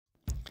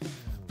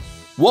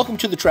Welcome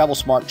to the Travel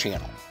Smart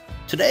channel.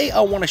 Today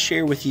I want to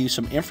share with you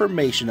some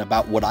information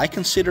about what I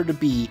consider to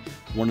be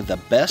one of the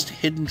best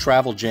hidden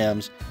travel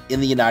gems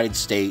in the United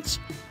States,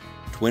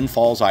 Twin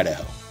Falls,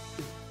 Idaho.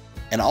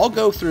 And I'll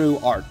go through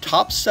our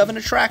top 7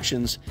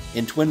 attractions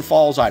in Twin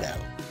Falls,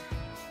 Idaho.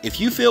 If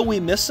you feel we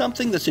missed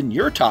something that's in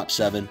your top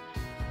 7,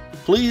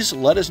 please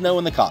let us know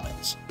in the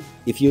comments.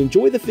 If you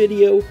enjoy the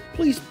video,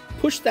 please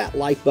push that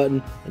like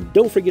button and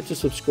don't forget to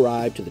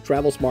subscribe to the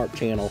Travel Smart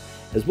channel,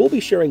 as we'll be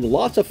sharing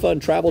lots of fun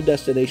travel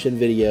destination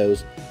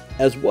videos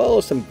as well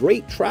as some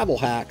great travel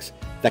hacks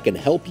that can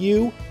help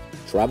you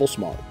travel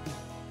smart.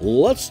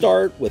 Let's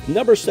start with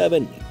number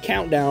 7 and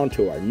count down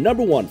to our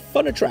number 1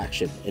 fun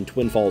attraction in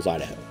Twin Falls,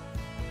 Idaho.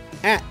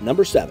 At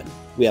number 7,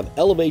 we have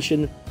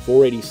Elevation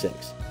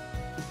 486.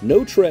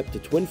 No trip to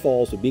Twin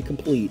Falls would be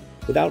complete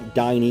without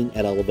dining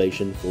at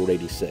Elevation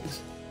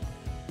 486.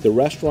 The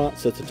restaurant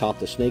sits atop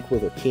the Snake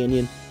River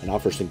Canyon and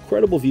offers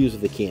incredible views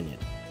of the canyon,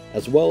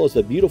 as well as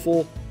the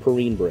beautiful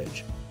Perrine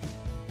Bridge.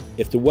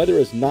 If the weather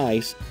is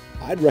nice,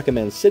 I'd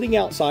recommend sitting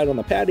outside on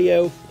the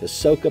patio to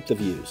soak up the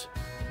views.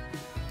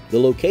 The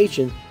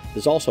location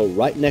is also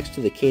right next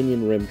to the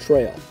Canyon Rim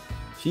Trail,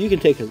 so you can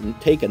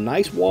take a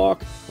nice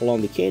walk along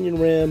the canyon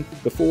rim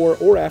before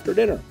or after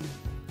dinner.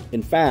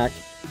 In fact,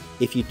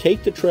 if you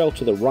take the trail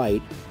to the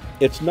right,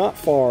 it's not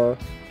far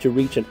to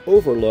reach an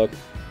overlook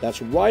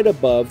that's right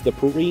above the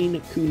Perrine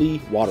Coulee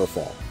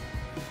Waterfall.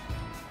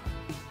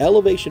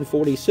 Elevation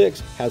 46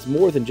 has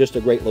more than just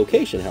a great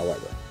location,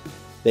 however.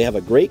 They have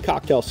a great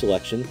cocktail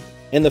selection,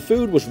 and the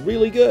food was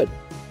really good.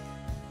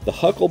 The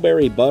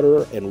huckleberry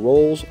butter and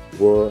rolls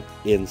were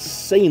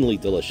insanely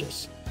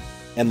delicious,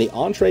 and the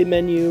entree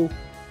menu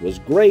was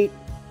great.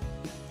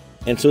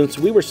 And since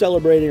we were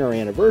celebrating our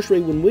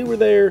anniversary when we were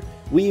there,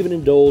 we even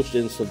indulged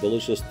in some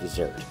delicious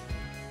dessert.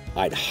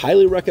 I'd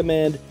highly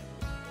recommend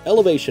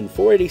Elevation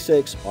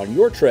 486 on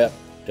your trip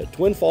to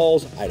Twin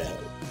Falls, Idaho.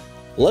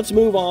 Let's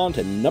move on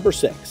to number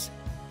 6,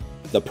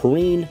 the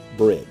Perrine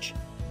Bridge.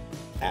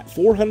 At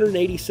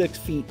 486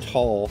 feet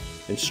tall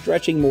and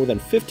stretching more than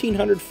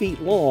 1,500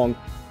 feet long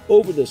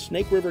over the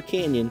Snake River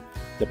Canyon,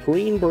 the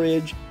Perrine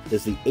Bridge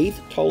is the 8th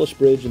tallest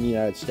bridge in the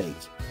United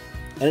States,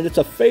 and it's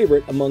a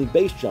favorite among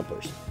base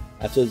jumpers,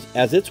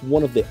 as it's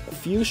one of the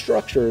few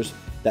structures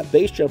that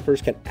base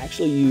jumpers can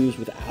actually use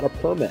without a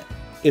permit.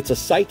 It's a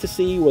sight to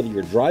see whether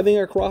you're driving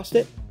across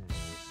it,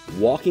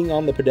 walking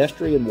on the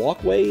pedestrian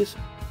walkways,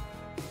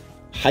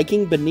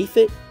 hiking beneath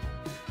it,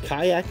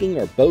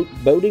 kayaking or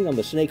boating on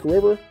the Snake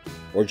River,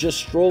 or just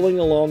strolling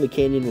along the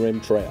Canyon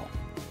Rim Trail.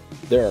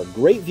 There are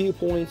great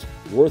viewpoints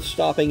worth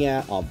stopping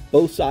at on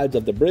both sides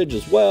of the bridge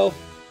as well.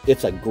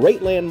 It's a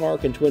great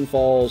landmark in Twin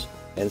Falls,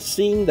 and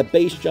seeing the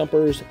base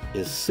jumpers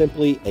is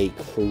simply a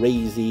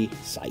crazy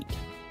sight.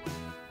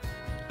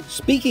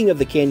 Speaking of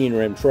the Canyon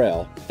Rim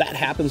Trail, that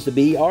happens to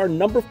be our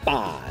number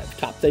 5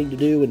 top thing to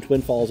do in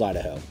Twin Falls,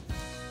 Idaho.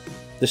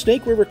 The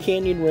Snake River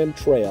Canyon Rim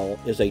Trail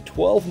is a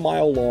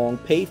 12-mile long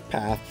paved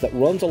path that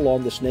runs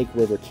along the Snake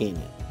River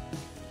Canyon.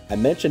 I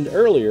mentioned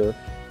earlier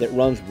that it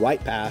runs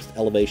right past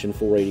Elevation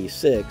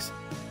 486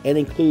 and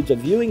includes a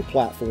viewing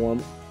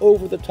platform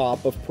over the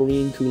top of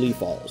Perrine Coulee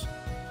Falls.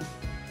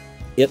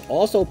 It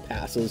also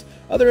passes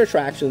other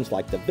attractions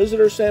like the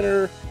Visitor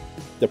Center,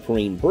 the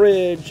Perrine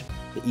Bridge,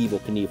 the Evel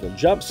Knievel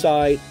jump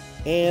site,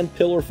 and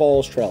Pillar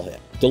Falls Trailhead.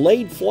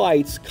 Delayed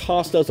flights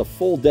cost us a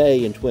full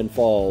day in Twin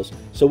Falls,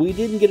 so we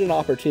didn't get an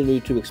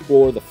opportunity to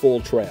explore the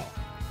full trail.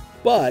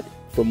 But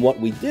from what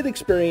we did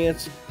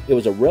experience, it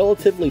was a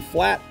relatively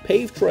flat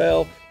paved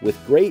trail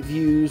with great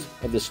views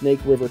of the Snake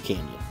River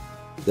Canyon.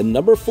 The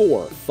number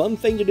 4 fun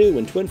thing to do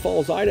in Twin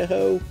Falls,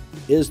 Idaho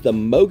is the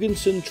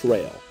Mogensen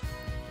Trail.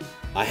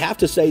 I have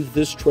to say that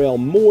this trail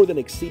more than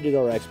exceeded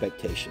our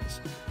expectations.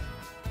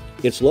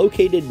 It's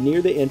located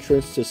near the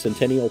entrance to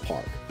Centennial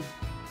Park.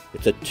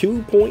 It's a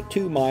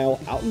 2.2-mile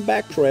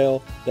out-and-back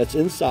trail that's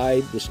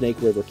inside the Snake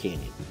River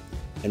Canyon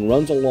and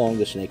runs along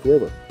the Snake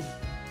River.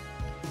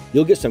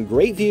 You'll get some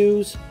great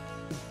views,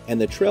 and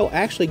the trail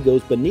actually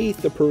goes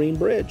beneath the Perrine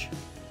Bridge.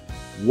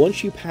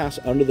 Once you pass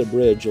under the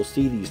bridge, you'll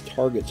see these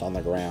targets on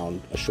the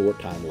ground a short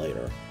time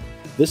later.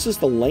 This is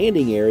the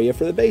landing area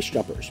for the base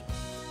jumpers.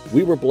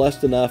 We were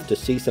blessed enough to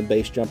see some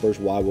base jumpers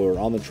while we were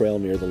on the trail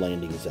near the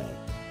landing zone.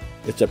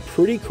 It's a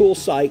pretty cool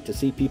sight to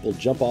see people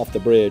jump off the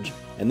bridge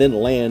and then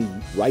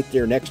land right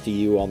there next to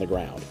you on the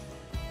ground.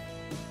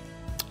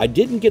 I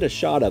didn't get a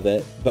shot of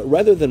it, but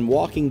rather than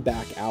walking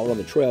back out on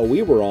the trail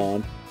we were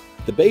on,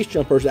 the base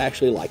jumpers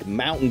actually like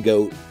mountain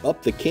goat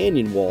up the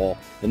canyon wall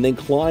and then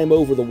climb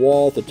over the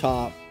wall at the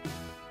top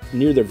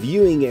near the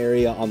viewing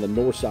area on the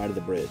north side of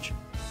the bridge.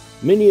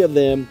 Many of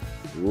them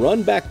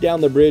run back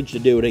down the bridge to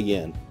do it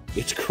again.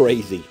 It's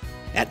crazy.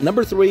 At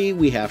number 3,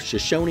 we have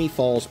Shoshone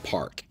Falls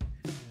Park.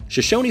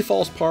 Shoshone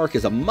Falls Park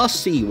is a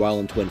must-see while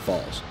in Twin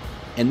Falls,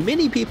 and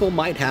many people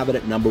might have it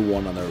at number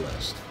 1 on their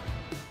list.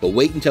 But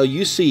wait until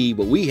you see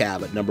what we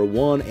have at number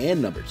 1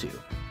 and number 2.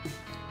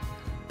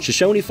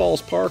 Shoshone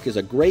Falls Park is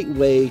a great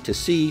way to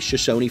see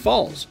Shoshone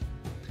Falls,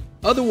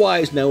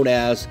 otherwise known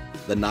as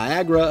the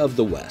Niagara of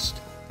the West.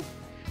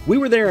 We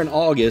were there in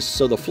August,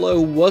 so the flow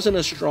wasn't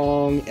as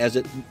strong as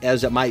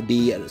it might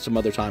be at some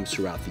other times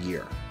throughout the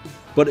year,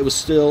 but it was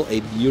still a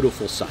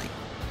beautiful sight.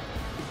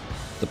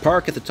 The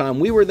park at the time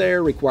we were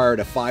there required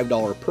a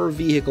 $5 per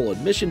vehicle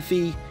admission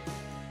fee.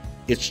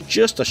 It's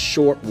just a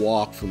short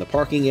walk from the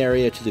parking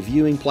area to the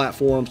viewing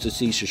platforms to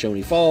see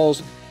Shoshone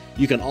Falls.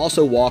 You can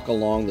also walk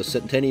along the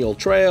Centennial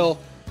Trail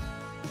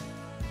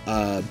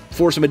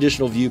for some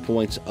additional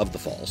viewpoints of the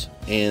falls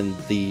and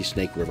the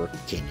Snake River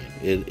Canyon.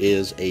 It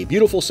is a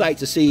beautiful sight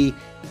to see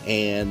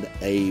and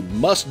a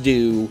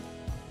must-do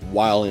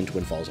while in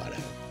Twin Falls,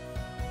 Idaho.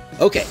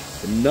 Okay,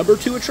 the number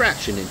 2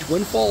 attraction in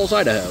Twin Falls,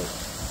 Idaho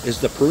is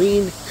the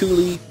Perrine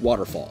Coulee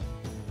Waterfall.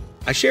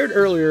 I shared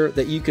earlier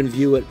that you can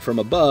view it from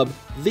above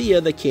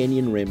via the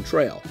Canyon Rim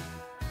Trail.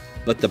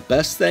 But the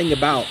best thing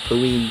about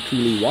Perrine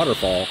Coulee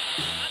Waterfall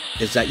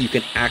is that you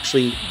can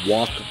actually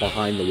walk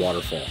behind the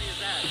waterfall.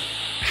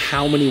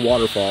 How many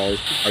waterfalls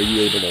are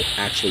you able to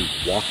actually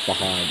walk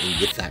behind and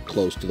get that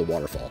close to the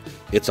waterfall?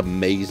 It's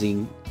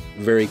amazing,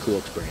 very cool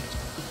experience.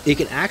 It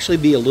can actually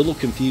be a little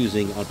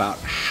confusing about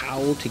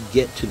how to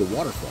get to the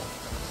waterfall.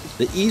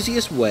 The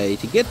easiest way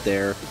to get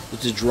there is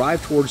to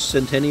drive towards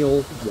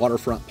Centennial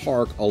Waterfront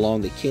Park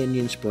along the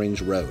Canyon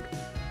Springs Road.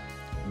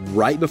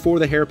 Right before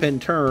the hairpin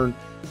turn,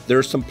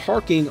 there's some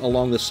parking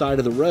along the side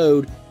of the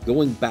road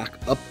going back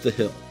up the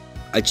hill.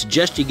 I'd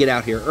suggest you get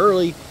out here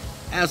early,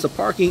 as the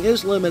parking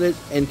is limited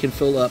and can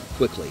fill up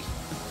quickly.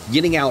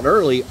 Getting out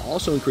early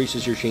also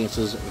increases your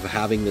chances of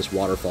having this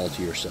waterfall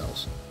to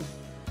yourselves.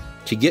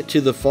 To get to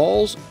the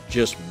falls,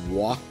 just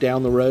walk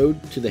down the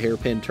road to the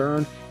hairpin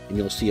turn and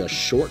you'll see a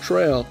short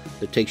trail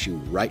that takes you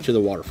right to the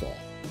waterfall.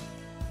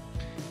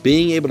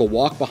 Being able to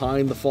walk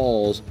behind the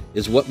falls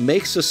is what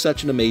makes this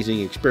such an amazing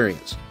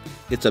experience.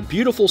 It's a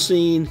beautiful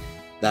scene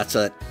that's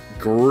a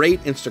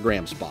great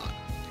Instagram spot.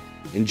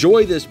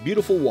 Enjoy this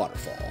beautiful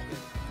waterfall.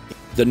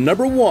 The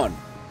number 1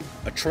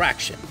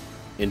 attraction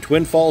in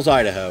Twin Falls,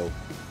 Idaho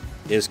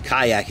is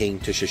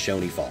kayaking to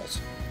Shoshone Falls.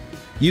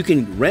 You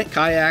can rent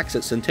kayaks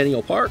at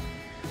Centennial Park,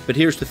 but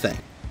here's the thing,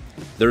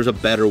 there's a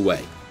better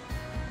way.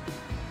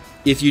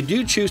 If you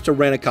do choose to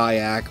rent a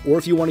kayak, or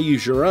if you want to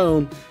use your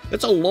own,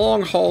 it's a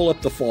long haul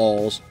up the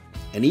falls,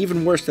 and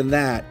even worse than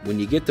that, when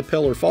you get to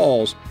Pillar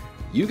Falls,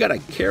 you got to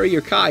carry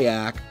your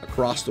kayak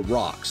across the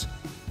rocks,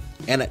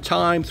 and at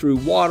times through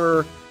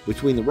water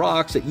between the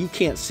rocks that you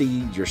can't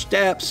see your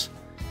steps.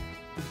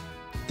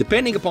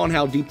 Depending upon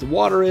how deep the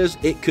water is,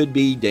 it could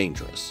be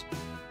dangerous.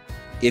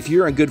 If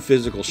you're in good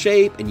physical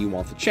shape and you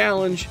want the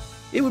challenge,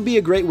 it would be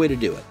a great way to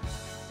do it.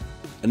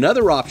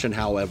 Another option,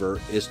 however,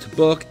 is to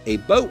book a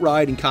boat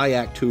ride and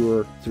kayak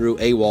tour through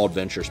AWOL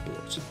Adventure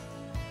Sports.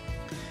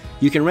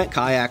 You can rent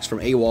kayaks from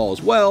AWOL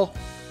as well,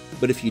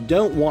 but if you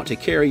don't want to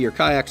carry your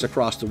kayaks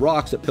across the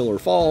rocks at Pillar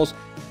Falls,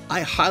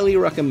 I highly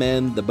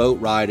recommend the boat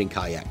ride and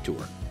kayak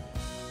tour.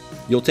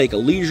 You'll take a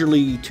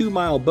leisurely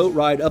 2-mile boat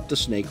ride up the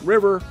Snake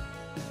River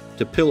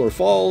to Pillar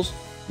Falls.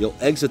 You'll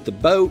exit the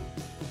boat,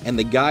 and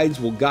the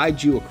guides will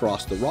guide you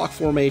across the rock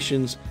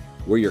formations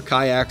where your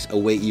kayaks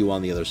await you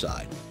on the other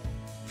side.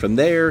 From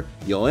there,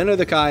 you'll enter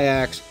the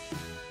kayaks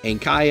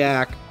and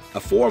kayak a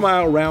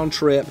 4-mile round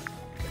trip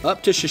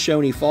up to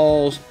Shoshone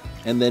Falls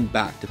and then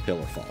back to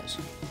Pillar Falls.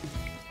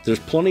 There's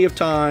plenty of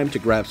time to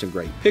grab some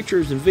great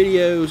pictures and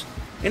videos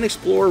and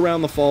explore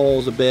around the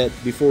falls a bit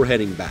before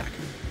heading back.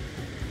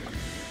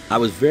 I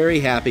was very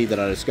happy that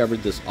I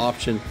discovered this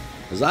option,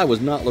 as I was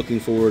not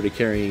looking forward to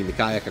carrying the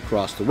kayak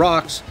across the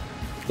rocks,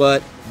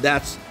 but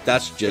that's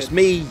just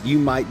me. You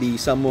might be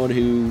someone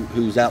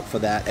who's out for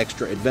that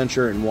extra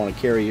adventure and want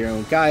to carry your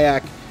own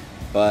kayak,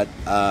 but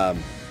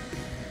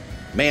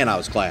man, I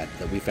was glad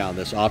that we found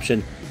this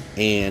option,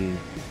 and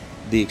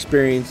the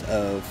experience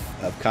of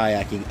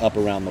kayaking up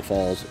around the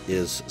falls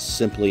is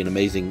simply an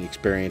amazing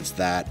experience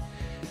that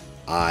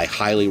I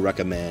highly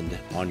recommend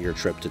on your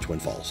trip to Twin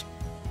Falls.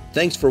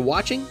 Thanks for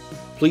watching.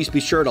 Please be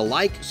sure to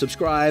like,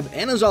 subscribe,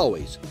 and as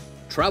always,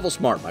 travel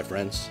smart, my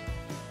friends.